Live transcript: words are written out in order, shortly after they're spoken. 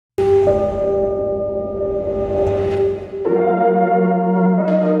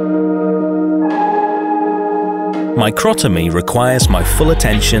Microtomy requires my full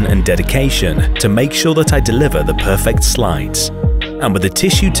attention and dedication to make sure that I deliver the perfect slides. And with the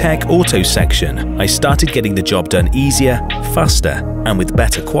Tissue-Tek AutoSection, I started getting the job done easier, faster, and with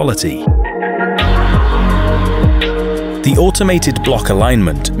better quality. The automated block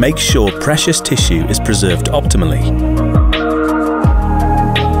alignment makes sure precious tissue is preserved optimally.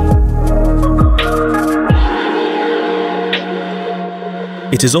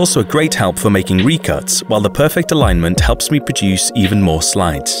 It is also a great help for making recuts, while the perfect alignment helps me produce even more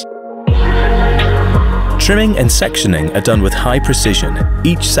slides. Trimming and sectioning are done with high precision,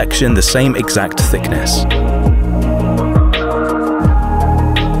 each section the same exact thickness.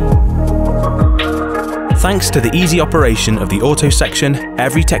 Thanks to the easy operation of the AutoSection,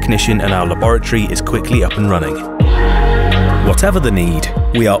 every technician in our laboratory is quickly up and running. Whatever the need,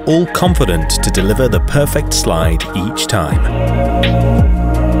 we are all confident to deliver the perfect slide each time.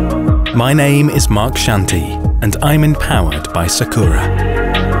 My name is Mark Shanti, and I'm empowered by Sakura.